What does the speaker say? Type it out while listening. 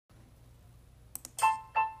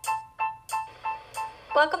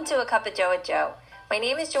Welcome to A Cup of Joe with Joe. My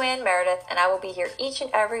name is Joanne Meredith, and I will be here each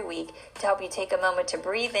and every week to help you take a moment to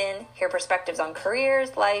breathe in, hear perspectives on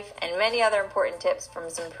careers, life, and many other important tips from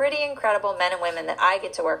some pretty incredible men and women that I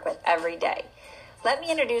get to work with every day. Let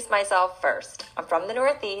me introduce myself first. I'm from the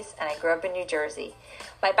Northeast, and I grew up in New Jersey.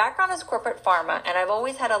 My background is corporate pharma, and I've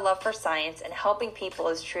always had a love for science, and helping people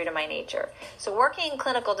is true to my nature. So working in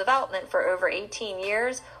clinical development for over 18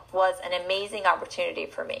 years was an amazing opportunity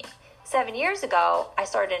for me. 7 years ago, I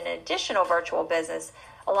started an additional virtual business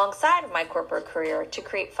alongside of my corporate career to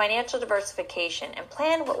create financial diversification and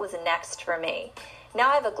plan what was next for me. Now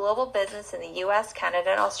I have a global business in the US, Canada,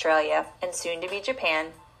 and Australia, and soon to be Japan.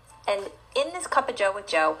 And in this Cup of Joe with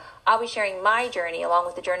Joe, I'll be sharing my journey along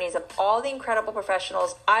with the journeys of all the incredible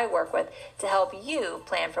professionals I work with to help you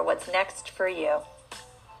plan for what's next for you.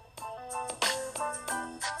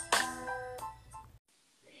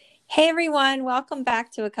 Hey everyone, welcome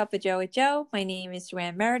back to A Cup of Joe with Joe. My name is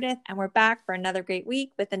Joanne Meredith, and we're back for another great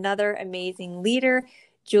week with another amazing leader,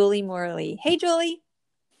 Julie Morley. Hey Julie.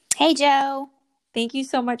 Hey Joe. Thank you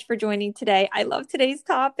so much for joining today. I love today's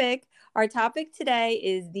topic. Our topic today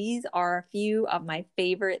is these are a few of my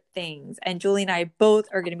favorite things. And Julie and I both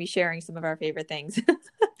are going to be sharing some of our favorite things.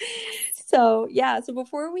 So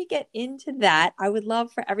before we get into that, I would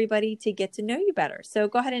love for everybody to get to know you better. So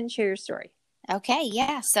go ahead and share your story. Okay,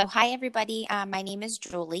 yeah. So hi, everybody. My name is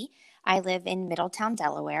Julie. I live in Middletown,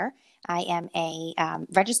 Delaware. I am a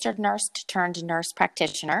registered nurse turned nurse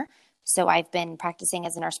practitioner. So I've been practicing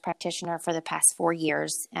as a nurse practitioner for the past 4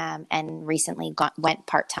 years and recently went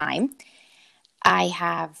part-time. I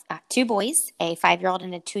have 2 boys, a 5-year-old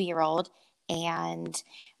and a 2-year-old. And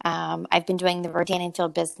I've been doing the Rodan &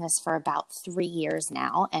 Field business for about 3 years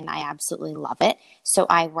now, and I absolutely love it. So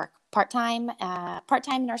I work part-time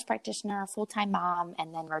nurse practitioner, full-time mom,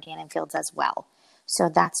 and then Rodan & Fields as well. So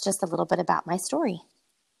that's just a little bit about my story.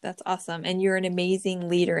 That's awesome. And you're an amazing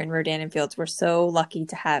leader in Rodan & Fields. We're so lucky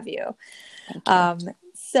to have you. Thank you.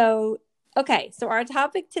 So our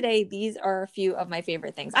topic today, these are a few of my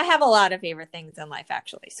favorite things. I have a lot of favorite things in life,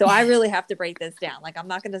 actually. So I really have to break this down. Like, I'm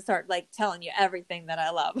not going to start telling you everything that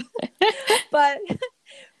I love. But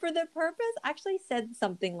for the purpose, I actually said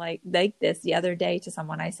something like this the other day to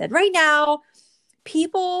someone. I said, right now,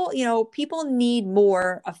 people need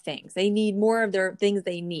more of things. They need more of their things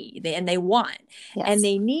they need and they want. Yes. And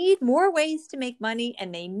they need more ways to make money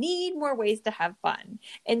and they need more ways to have fun.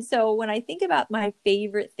 And so when I think about my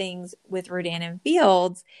favorite things with Rodan &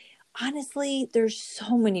 Fields, honestly, there's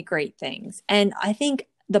so many great things. And I think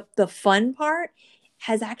the fun part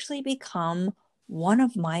has actually become one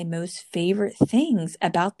of my most favorite things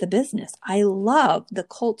about the business. I love the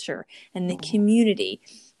culture and the community.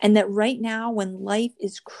 And that right now, when life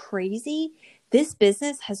is crazy, this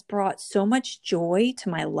business has brought so much joy to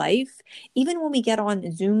my life. Even when we get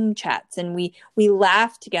on Zoom chats and we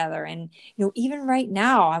laugh together, and even right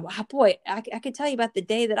now, I could tell you about the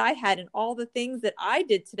day that I had and all the things that I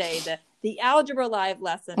did today. The algebra live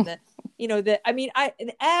lesson, everything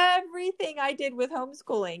I did with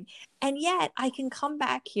homeschooling, and yet I can come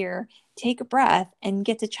back here, take a breath, and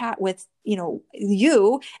get to chat with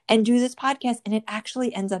you and do this podcast, and it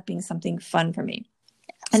actually ends up being something fun for me.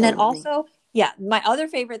 Absolutely. And then also, my other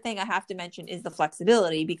favorite thing I have to mention is the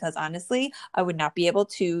flexibility, because honestly, I would not be able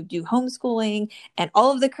to do homeschooling and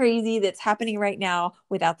all of the crazy that's happening right now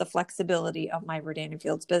without the flexibility of my Rodan &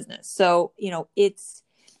 Fields business. So, it's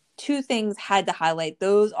 2 things had to highlight.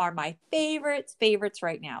 Those are my favorites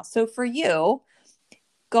right now. So for you,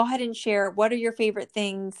 go ahead and share, what are your favorite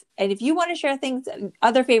things? And if you want to share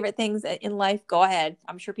other favorite things in life, go ahead.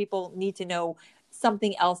 I'm sure people need to know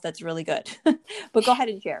something else that's really good, but go ahead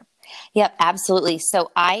and share. Yep, absolutely.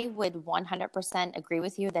 So I would 100% agree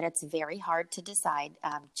with you that it's very hard to decide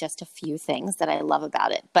just a few things that I love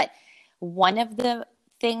about it. But one of the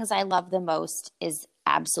things I love the most is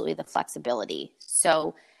absolutely the flexibility.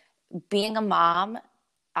 So being a mom,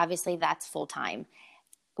 obviously that's full time.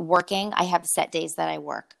 Working, I have set days that I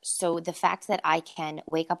work. So the fact that I can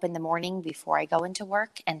wake up in the morning before I go into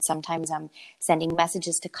work, and sometimes I'm sending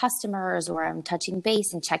messages to customers or I'm touching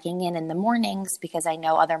base and checking in the mornings because I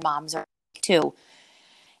know other moms are too.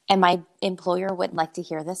 And my employer wouldn't like to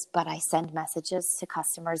hear this, but I send messages to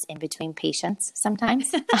customers in between patients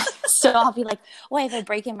sometimes. So I'll be like, I have a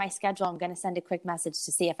break in my schedule. I'm going to send a quick message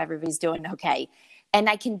to see if everybody's doing okay. And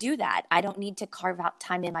I can do that. I don't need to carve out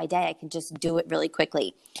time in my day. I can just do it really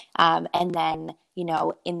quickly. And then,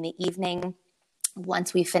 in the evening,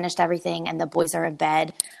 once we've finished everything and the boys are in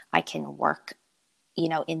bed, I can work,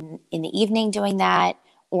 in the evening doing that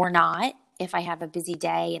or not if I have a busy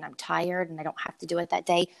day and I'm tired and I don't have to do it that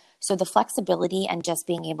day. So the flexibility and just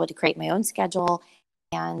being able to create my own schedule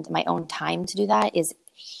and my own time to do that is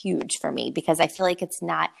huge for me, because I feel like it's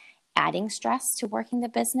not adding stress to working the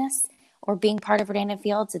business or being part of Rodan &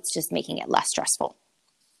 Fields. It's just making it less stressful.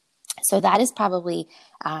 So that is probably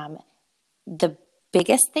the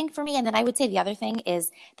biggest thing for me. And then I would say the other thing is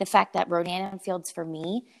the fact that Rodan & Fields for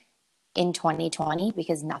me in 2020,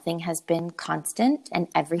 because nothing has been constant and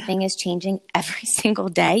everything is changing every single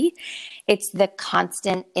day. It's the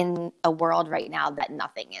constant in a world right now that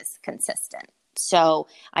nothing is consistent. So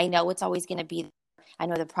I know it's always going to be, I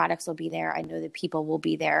know the products will be there. I know the people will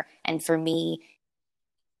be there. And for me,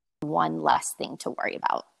 one less thing to worry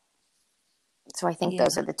about. So I think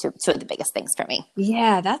those are the two of the biggest things for me.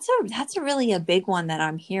 Yeah, that's a really a big one that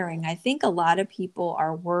I'm hearing. I think a lot of people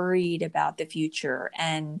are worried about the future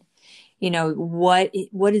and, you know, what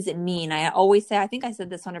does it mean? I always say, I think I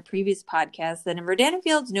said this on a previous podcast, that in Rodan &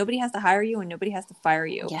 Fields, nobody has to hire you and nobody has to fire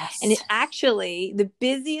you. Yes. And it actually, the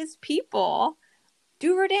busiest people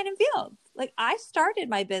do Rodan & Fields. Like, I started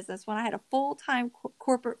my business when I had a full-time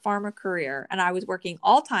corporate pharma career and I was working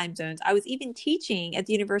all time zones. I was even teaching at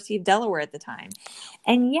the University of Delaware at the time.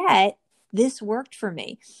 And yet this worked for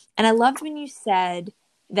me. And I loved when you said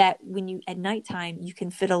that when you, at nighttime, you can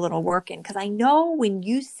fit a little work in. Because I know when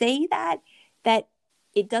you say that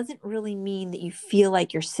it doesn't really mean that you feel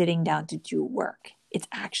like you're sitting down to do work. It's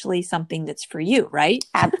actually something that's for you, right?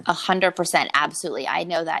 100%. Absolutely. I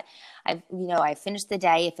know that I finished the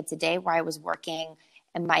day. If it's a day where I was working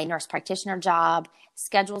in my nurse practitioner job,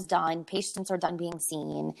 schedule's done, patients are done being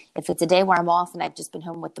seen. If it's a day where I'm off and I've just been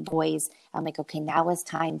home with the boys, I'm like, okay, now is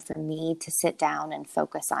time for me to sit down and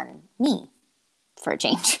focus on me for a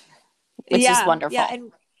change, which is wonderful. Yeah.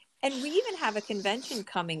 And we even have a convention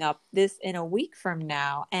coming up in a week from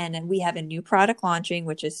now. And we have a new product launching,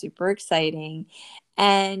 which is super exciting.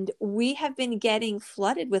 And we have been getting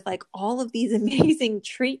flooded with like all of these amazing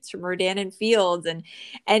treats from Rodan & Fields. And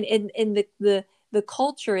the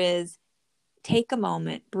culture is take a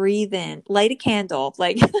moment, breathe in, light a candle,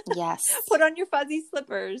 like yes, put on your fuzzy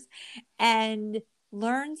slippers and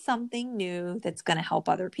learn something new that's going to help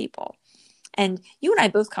other people. And you and I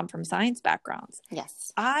both come from science backgrounds.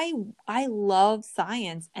 Yes. I love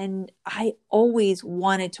science and I always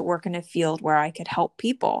wanted to work in a field where I could help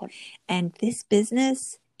people. And this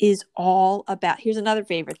business is all about, here's another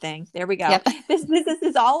favorite thing. There we go. Yep. This business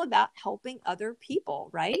is all about helping other people,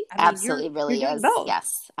 right? Absolutely, really is. Both.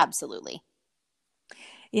 Yes, absolutely.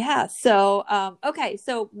 Yeah. So, okay.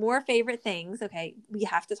 So more favorite things. Okay. We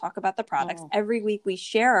have to talk about the products. Every week we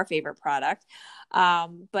share our favorite product.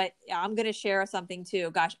 But I'm going to share something too.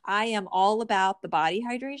 Gosh, I am all about the body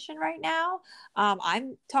hydration right now.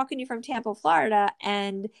 I'm talking to you from Tampa, Florida.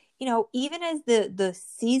 And, you know, even as the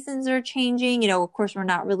seasons are changing, you know, of course, we're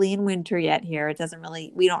not really in winter yet here.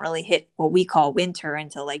 We don't really hit what we call winter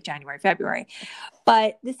until like January, February.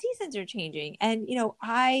 But the seasons are changing. And, you know,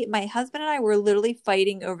 my husband and I were literally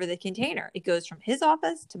fighting over the container. It goes from his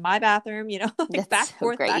office to my bathroom, you know, like back,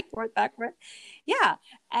 forth. Yeah.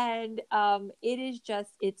 And it is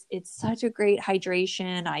just, it's such a great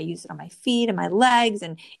hydration. I use it on my feet and my legs,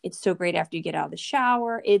 and it's so great after you get out of the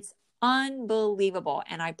shower. It's unbelievable.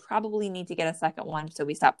 And I probably need to get a second one so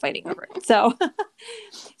we stop fighting over it. So,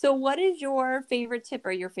 so what is your favorite tip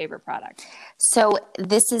or your favorite product? So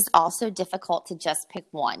this is also difficult to just pick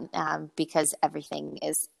one because everything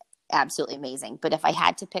is absolutely amazing. But if I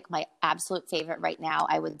had to pick my absolute favorite right now,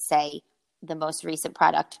 I would say the most recent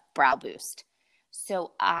product, Brow Boost.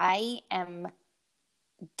 So I am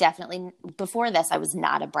definitely, before this, I was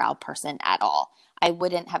not a brow person at all. I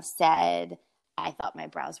wouldn't have said, I thought my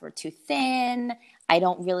brows were too thin. I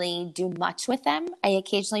don't really do much with them. I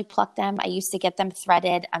occasionally pluck them. I used to get them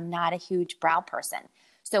threaded. I'm not a huge brow person.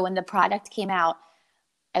 So when the product came out,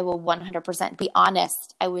 I will 100% be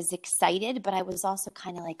honest. I was excited, but I was also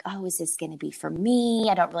kind of like, oh, is this going to be for me?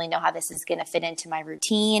 I don't really know how this is going to fit into my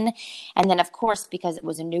routine. And then, of course, because it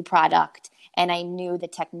was a new product and I knew the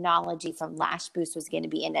technology from Lash Boost was going to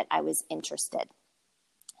be in it, I was interested.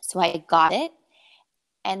 So I got it.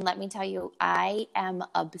 And let me tell you, I am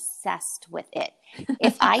obsessed with it.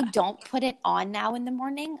 If I don't put it on now in the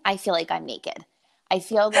morning, I feel like I'm naked. I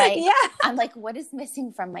feel like I'm like, what is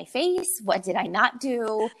missing from my face? What did I not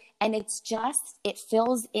do? And it's just, it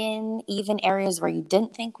fills in even areas where you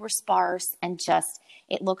didn't think were sparse, and just,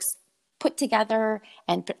 it looks put together,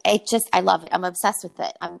 and it just, I love it. I'm obsessed with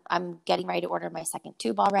it. I'm getting ready to order my second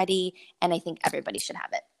tube already, and I think everybody should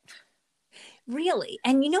have it. Really?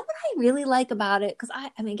 And you know what I really like about it? Because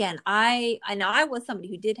I mean, again, I know I was somebody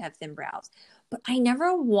who did have thin brows, but I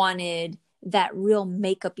never wanted that real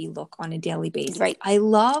makeup-y look on a daily basis. Right. I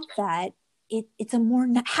love that it's a more,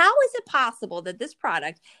 how is it possible that this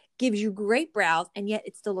product gives you great brows and yet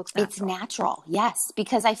it still looks natural? It's natural. Yes.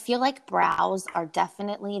 Because I feel like brows are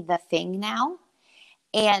definitely the thing now.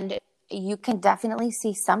 And you can definitely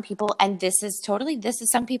see some people, and this is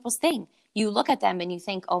some people's thing. You look at them and you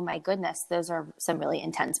think, oh my goodness, those are some really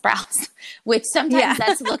intense brows, which sometimes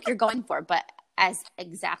that's the look you're going for. But as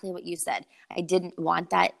exactly what you said, I didn't want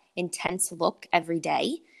that intense look every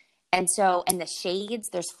day. And so, and the shades,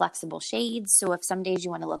 there's flexible shades. So if some days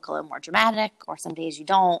you want to look a little more dramatic or some days you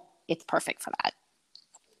don't, it's perfect for that.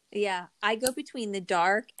 Yeah. I go between the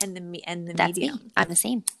dark and the That's medium. me. I'm the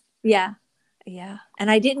same. Yeah. Yeah. And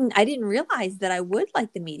I didn't realize that I would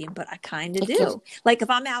like the medium, but I kind of do. Like if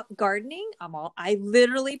I'm out gardening, I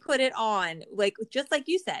literally put it on, like, just like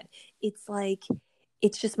you said, it's like,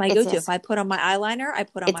 it's just my go-to. If I put on my eyeliner, I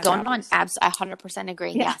put on my brow boost. It's going on. I 100%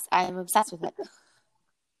 agree. Yeah. Yes. I'm obsessed with it.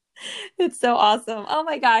 It's so awesome. Oh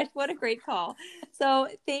my gosh, what a great call. So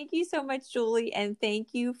thank you so much, Julie. And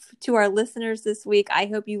thank you to our listeners this week. I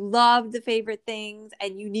hope you loved the favorite things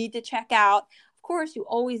and you need to check out. Of course, you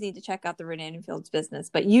always need to check out the Rodan & Fields business,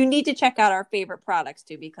 but you need to check out our favorite products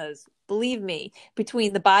too, because believe me,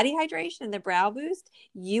 between the body hydration and the brow boost,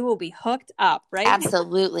 you will be hooked up, right?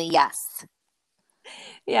 Absolutely. Yes.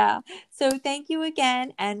 Yeah. So thank you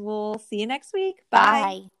again, and we'll see you next week.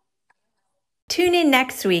 Bye. Tune in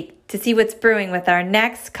next week to see what's brewing with our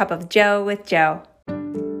next Cup of Joe with Joe.